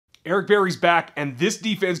Eric Berry's back, and this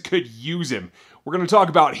defense could use him. We're going to talk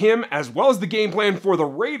about him as well as the game plan for the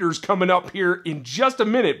Raiders coming up here in just a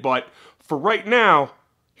minute, but for right now,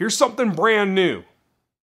 here's something brand new.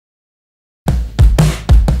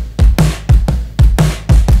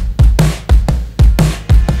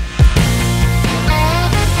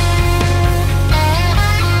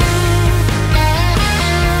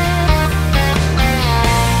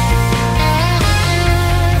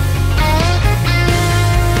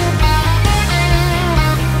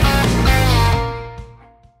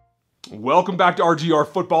 Welcome back to RGR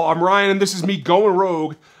Football. I'm Ryan, and this is me going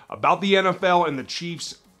rogue about the NFL and the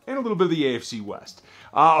Chiefs and a little bit of the AFC West.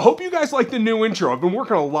 I hope you guys like the new intro. I've been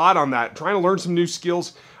working a lot on that, trying to learn some new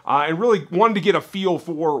skills, and really wanted to get a feel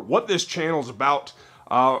for what this channel's about.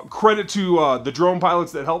 Credit to the drone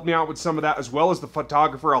pilots that helped me out with some of that, as well as the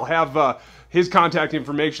photographer. I'll have his contact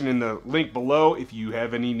information in the link below if you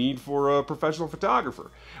have any need for a professional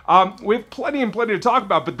photographer. We have plenty to talk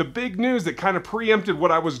about, but the big news that kind of preempted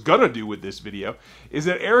what I was gonna do with this video is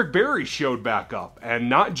that Eric Berry showed back up, and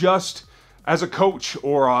not just as a coach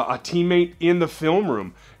or a teammate in the film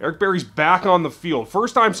room. Eric Berry's back on the field.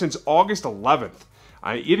 First time since August 11th.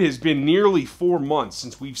 It has been nearly 4 months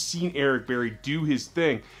since we've seen Eric Berry do his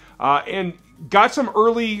thing, and got some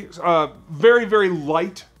early, very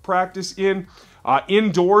light practice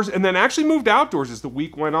indoors, and then actually moved outdoors as the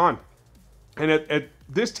week went on. And at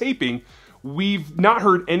this taping, we've not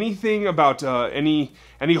heard anything about any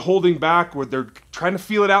holding back, where they're trying to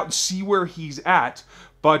feel it out and see where he's at.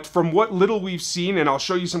 But from what little we've seen, and I'll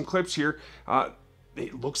show you some clips here,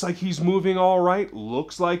 it looks like he's moving all right.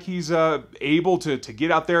 Looks like he's able to get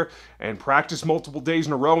out there and practice multiple days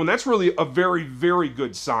in a row, and that's really a very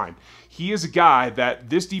good sign. He is a guy that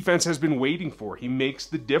this defense has been waiting for. He makes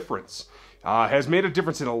the difference. Has made a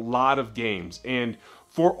difference in a lot of games, and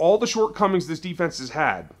for all the shortcomings this defense has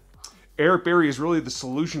had, Eric Berry is really the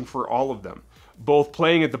solution for all of them. Both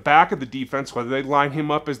playing at the back of the defense, whether they line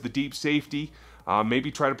him up as the deep safety,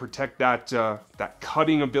 maybe try to protect that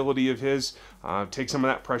cutting ability of his, take some of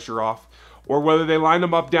that pressure off, or whether they line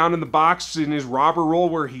him up down in the box in his robber role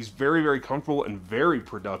where he's very comfortable and very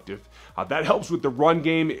productive. That helps with the run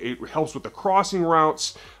game. It helps with the crossing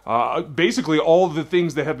routes. Basically, all of the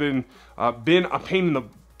things that have been a pain in the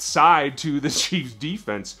side to the Chiefs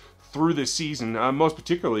defense through this season, most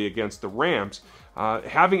particularly against the Rams.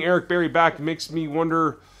 Having Eric Berry back makes me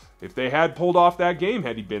wonder if they had pulled off that game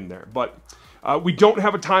had he been there. But we don't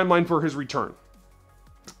have a timeline for his return.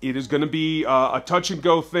 It is going to be a touch and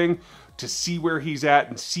go thing to see where he's at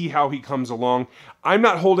and see how he comes along. I'm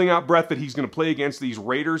not holding out breath that he's going to play against these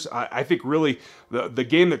Raiders. I think really the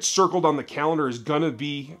game that's circled on the calendar is going to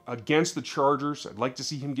be against the Chargers. I'd like to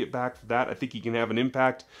see him get back for that. I think he can have an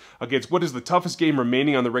impact against what is the toughest game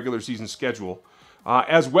remaining on the regular season schedule,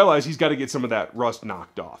 as well as he's got to get some of that rust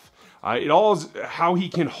knocked off. It all is how he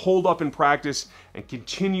can hold up in practice and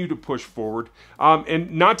continue to push forward.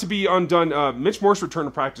 And not to be undone, Mitch Morse returned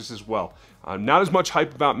to practice as well. Not as much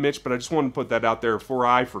hype about Mitch, but I just wanted to put that out there before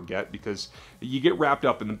I forget, because you get wrapped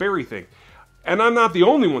up in the Berry thing. And I'm not the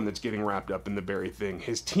only one that's getting wrapped up in the Berry thing.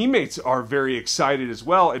 His teammates are very excited as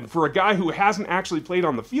well. And for a guy who hasn't actually played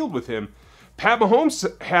on the field with him, Pat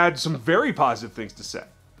Mahomes had some very positive things to say.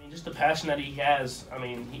 Just the passion that he has, I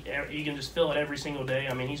mean, you can just feel it every single day.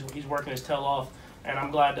 I mean, he's working his tail off, and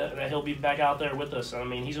I'm glad that he'll be back out there with us. I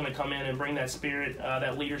mean, he's going to come in and bring that spirit,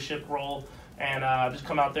 that leadership role, and just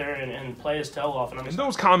come out there and play his tail off. And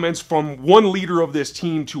those comments from one leader of this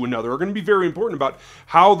team to another are going to be very important about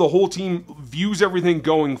how the whole team views everything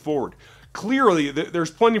going forward. Clearly,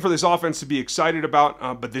 there's plenty for this offense to be excited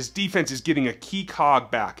about, but this defense is getting a key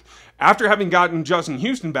cog back. After having gotten Justin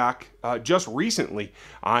Houston back just recently,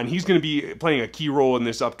 and he's going to be playing a key role in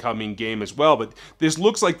this upcoming game as well, but this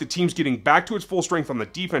looks like the team's getting back to its full strength on the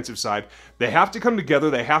defensive side. They have to come together.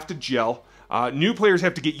 They have to gel. New players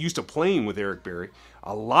have to get used to playing with Eric Berry.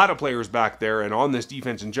 A lot of players back there and on this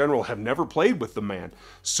defense in general have never played with the man.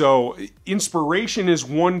 So inspiration is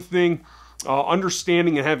one thing.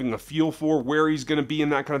 Understanding and having a feel for where he's going to be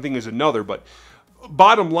and that kind of thing is another. But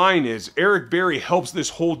bottom line is Eric Berry helps this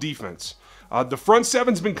whole defense. The front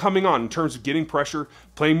seven's been coming on in terms of getting pressure,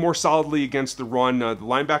 playing more solidly against the run. The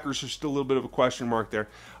linebackers are still a little bit of a question mark there.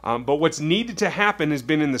 But what's needed to happen has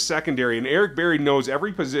been in the secondary, and Eric Berry knows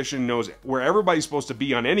every position, knows where everybody's supposed to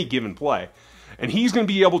be on any given play. And he's going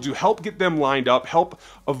to be able to help get them lined up, help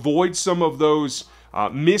avoid some of those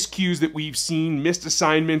miscues that we've seen, missed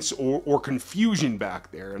assignments, or confusion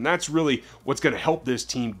back there. And that's really what's going to help this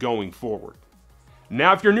team going forward.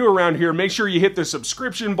 Now, if you're new around here, make sure you hit the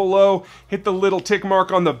subscription below, hit the little tick mark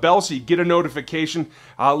on the bell so you get a notification.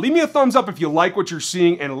 Leave me a thumbs up if you like what you're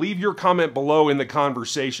seeing, and leave your comment below in the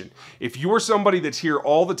conversation. If you're somebody that's here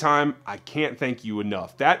all the time, I can't thank you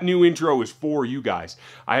enough. That new intro is for you guys.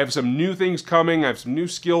 I have some new things coming. I have some new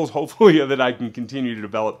skills, hopefully, that I can continue to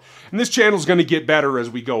develop. And this channel is going to get better as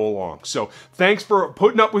we go along. So thanks for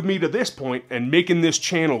putting up with me to this point and making this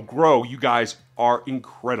channel grow. You guys are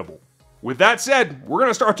incredible. With that said, we're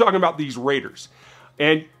going to start talking about these Raiders.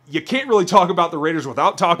 And you can't really talk about the Raiders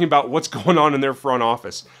without talking about what's going on in their front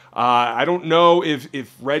office. I don't know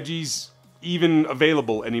if Reggie's even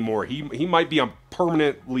available anymore. He might be on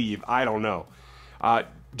permanent leave. I don't know.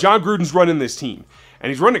 John Gruden's running this team.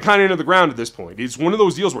 And he's running it kind of into the ground at this point. It's one of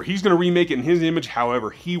those deals where he's going to remake it in his image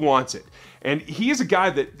however he wants it. And he is a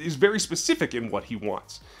guy that is very specific in what he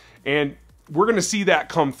wants. And we're going to see that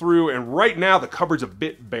come through, and right now the cupboard's a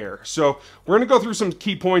bit bare. So we're going to go through some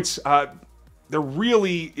key points. There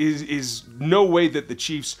really is no way that the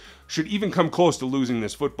Chiefs should even come close to losing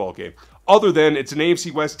this football game, other than it's an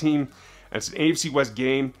AFC West team, and it's an AFC West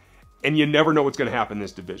game, and you never know what's going to happen in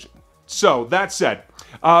this division. So that said,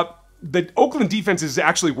 the Oakland defense is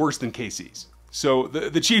actually worse than KC's. So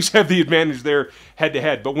the Chiefs have the advantage there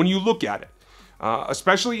head-to-head, but when you look at it,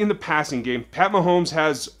 especially in the passing game, Pat Mahomes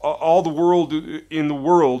has all the world in the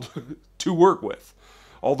world to work with.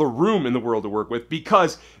 All the room in the world to work with,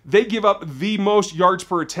 because they give up the most yards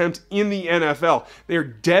per attempt in the NFL. They're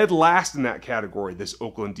dead last in that category, this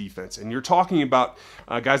Oakland defense. And you're talking about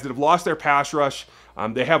guys that have lost their pass rush.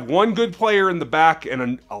 They have one good player in the back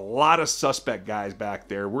and a lot of suspect guys back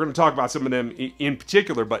there. We're going to talk about some of them in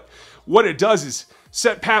particular, but what it does is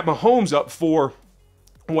set Pat Mahomes up for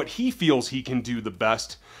what he feels he can do the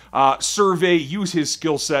best, survey, use his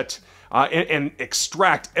skill set, and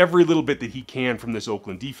extract every little bit that he can from this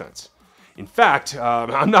Oakland defense. In fact,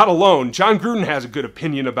 I'm not alone. John Gruden has a good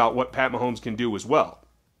opinion about what Pat Mahomes can do as well.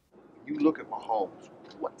 You look at Mahomes,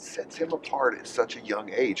 what sets him apart at such a young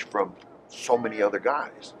age from so many other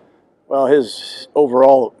guys? Well, his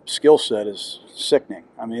overall skill set is sickening.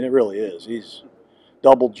 I mean, it really is. He's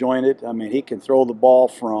double jointed. I mean, he can throw the ball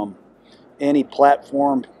from any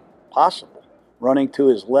platform possible, running to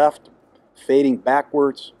his left, fading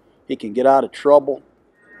backwards. He can get out of trouble.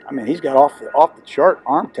 I mean, he's got off the chart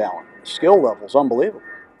arm talent. Skill level is unbelievable,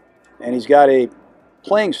 and he's got a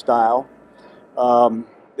playing style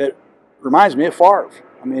that reminds me of Favre.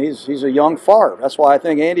 I mean, he's a young Favre. That's why I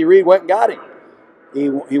think Andy Reid went and got him.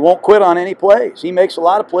 He won't quit on any plays. He makes a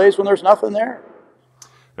lot of plays when there's nothing there.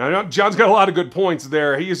 Now, John's got a lot of good points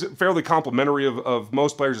there. He is fairly complimentary of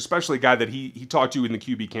most players, especially a guy that he talked to in the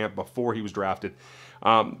QB camp before he was drafted.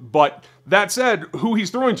 But that said, who he's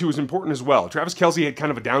throwing to is important as well. Travis Kelce had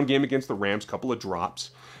kind of a down game against the Rams, couple of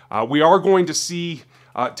drops. We are going to see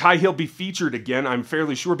Ty Hill be featured again, I'm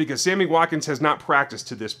fairly sure, because Sammy Watkins has not practiced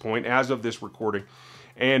to this point as of this recording.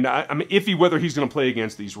 And I'm iffy whether he's going to play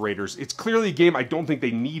against these Raiders. It's clearly a game I don't think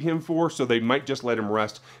they need him for, so they might just let him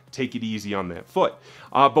rest, take it easy on that foot.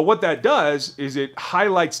 But what that does is it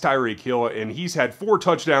highlights Tyreek Hill, and he's had 4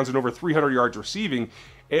 touchdowns and over 300 yards receiving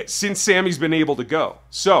since Sammy's been able to go.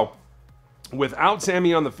 So without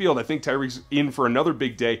Sammy on the field, I think Tyreek's in for another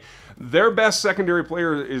big day. Their best secondary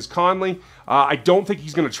player is Conley. I don't think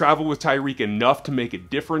he's going to travel with Tyreek enough to make a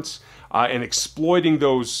difference. And exploiting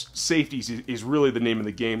those safeties is really the name of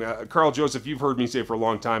the game. Carl Joseph, you've heard me say for a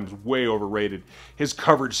long time, is way overrated. His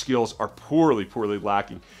coverage skills are poorly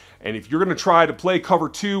lacking. And if you're going to try to play cover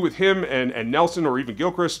 2 with him and Nelson or even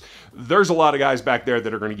Gilchrist, there's a lot of guys back there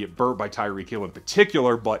that are going to get burnt by Tyreek Hill in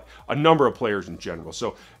particular, but a number of players in general.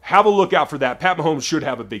 So have a look out for that. Pat Mahomes should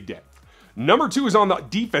have a big day. Number 2 is on the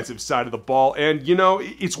defensive side of the ball, and, you know,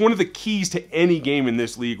 it's one of the keys to any game in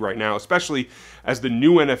this league right now, especially as the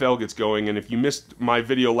new NFL gets going. And if you missed my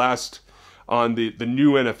video last on the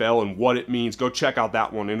new NFL and what it means, go check out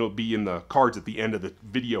that one. It'll be in the cards at the end of the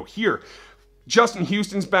video here. Justin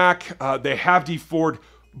Houston's back. They have Dee Ford.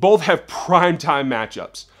 Both have primetime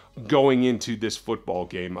matchups going into this football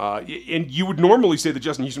game. And you would normally say that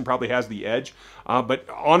Justin Houston probably has the edge, but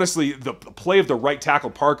honestly, the play of the right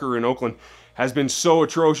tackle Parker in Oakland has been so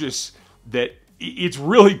atrocious that it's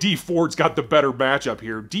really Dee Ford's got the better matchup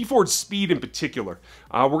here. Dee Ford's speed in particular.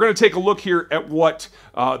 We're going to take a look here at what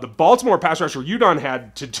the Baltimore pass rusher Udon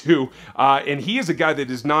had to do, and he is a guy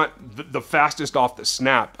that is not the fastest off the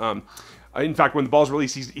snap. In fact, when the ball's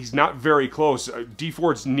released, he's not very close. Dee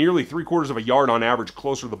Ford's nearly 3/4 of a yard on average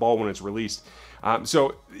closer to the ball when it's released.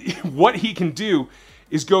 So what he can do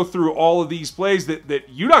is go through all of these plays that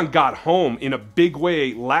Udon got home in a big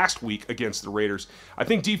way last week against the Raiders. I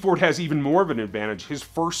think Dee Ford has even more of an advantage. His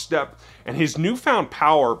first step and his newfound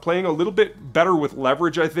power, playing a little bit better with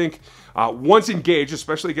leverage, I think. Once engaged,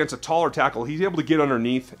 especially against a taller tackle, he's able to get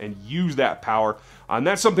underneath and use that power. And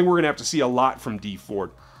that's something we're going to have to see a lot from Dee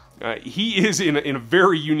Ford. He is in a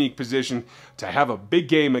very unique position to have a big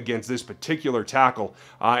game against this particular tackle.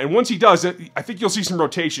 And once he does it, I think you'll see some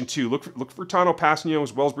rotation too. Look for Tano Passanio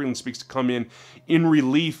as well as Breland Speaks to come in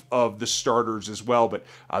relief of the starters as well. But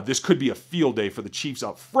this could be a field day for the Chiefs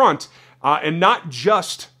up front, and not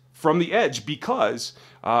just from the edge, because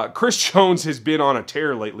Chris Jones has been on a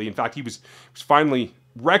tear lately. In fact, he was finally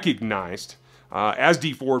recognized, as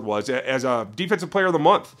Dee Ford was, as a Defensive Player of the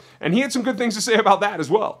Month. And he had some good things to say about that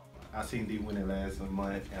as well. I seen D win it last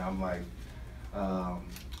month, and I'm like,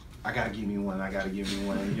 I gotta give me one. I gotta give me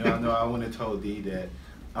one. You know, I know I went and told D that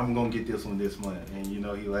I'm gonna get this one this month, and you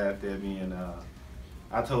know he laughed at me, and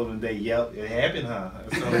I told him that, yep, it happened, huh?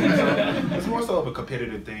 So it's more so of a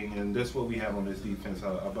competitive thing, and that's what we have on this defense.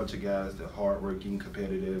 A bunch of guys that hardworking,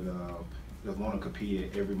 competitive, just want to compete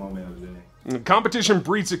at every moment of the day. Competition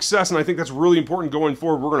breeds success, and I think that's really important going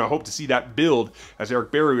forward. We're going to hope to see that build as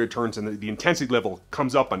Eric Berry returns and the intensity level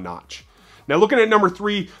comes up a notch. Now, looking at number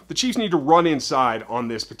 3, the Chiefs need to run inside on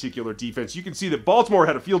this particular defense. You can see that Baltimore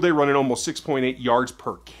had a field day running almost 6.8 yards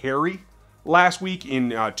per carry last week in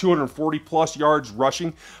 240-plus yards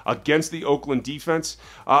rushing against the Oakland defense.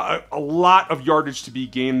 A lot of yardage to be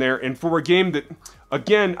gained there, and for a game that,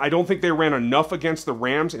 again, I don't think they ran enough against the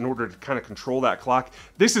Rams in order to kind of control that clock.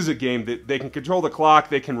 This is a game that they can control the clock,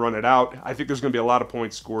 they can run it out. I think there's going to be a lot of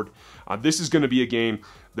points scored. This is going to be a game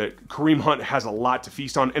that Kareem Hunt has a lot to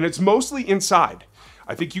feast on, and it's mostly inside.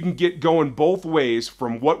 I think you can get going both ways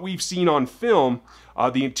from what we've seen on film.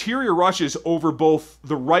 The interior rushes over both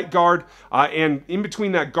the right guard and in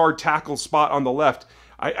between that guard tackle spot on the left.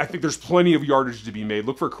 I think there's plenty of yardage to be made.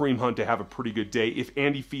 Look for Kareem Hunt to have a pretty good day if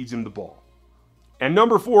Andy feeds him the ball. And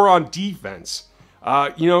number 4 on defense.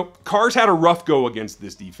 You know, Carr's had a rough go against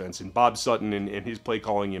this defense, and Bob Sutton and his play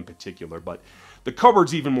calling in particular, but the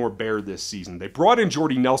cupboard's even more bare this season. They brought in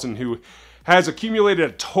Jordy Nelson, who has accumulated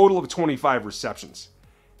a total of 25 receptions.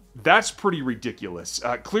 That's pretty ridiculous.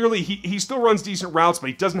 Clearly, he still runs decent routes, but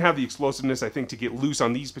he doesn't have the explosiveness, I think, to get loose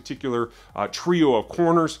on these particular trio of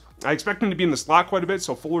corners. I expect him to be in the slot quite a bit,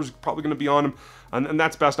 so Fuller's probably going to be on him, and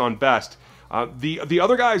that's best on best. The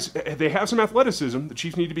other guys, they have some athleticism. The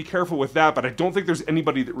Chiefs need to be careful with that, but I don't think there's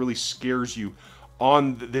anybody that really scares you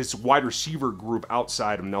on this wide receiver group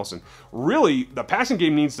outside of Nelson. Really, the passing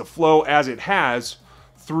game needs to flow as it has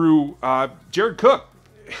through Jared Cook.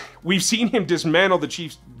 We've seen him dismantle the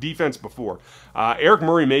Chiefs' defense before. Eric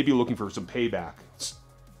Murray may be looking for some payback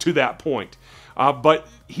to that point. But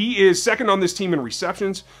he is second on this team in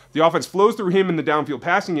receptions. The offense flows through him in the downfield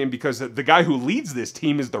passing game because the guy who leads this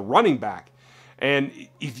team is the running back. And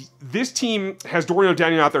if this team has Dorian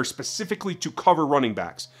O'Daniel out there specifically to cover running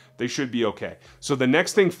backs, they should be okay. So the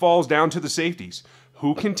next thing falls down to the safeties,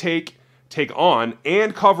 who can take on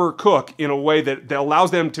and cover Cook in a way that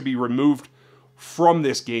allows them to be removed from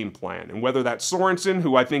this game plan. And whether that's Sorensen,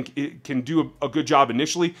 who I think can do a good job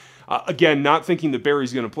initially, again, not thinking that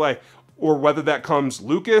Barry's going to play, or whether that comes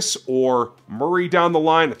Lucas or Murray down the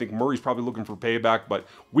line. I think Murray's probably looking for payback, but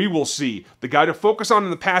we will see. The guy to focus on in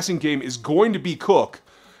the passing game is going to be Cook,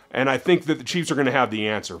 and I think that the Chiefs are going to have the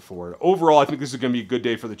answer for it. Overall, I think this is going to be a good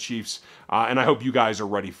day for the Chiefs, and I hope you guys are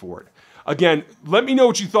ready for it. Again, let me know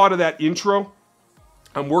what you thought of that intro.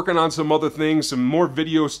 I'm working on some other things, some more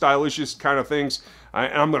video stylish kind of things,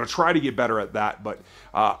 and I'm going to try to get better at that. But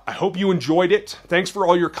I hope you enjoyed it. Thanks for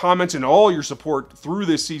all your comments and all your support through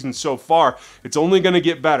this season so far. It's only going to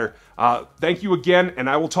get better. Thank you again, and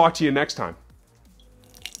I will talk to you next time.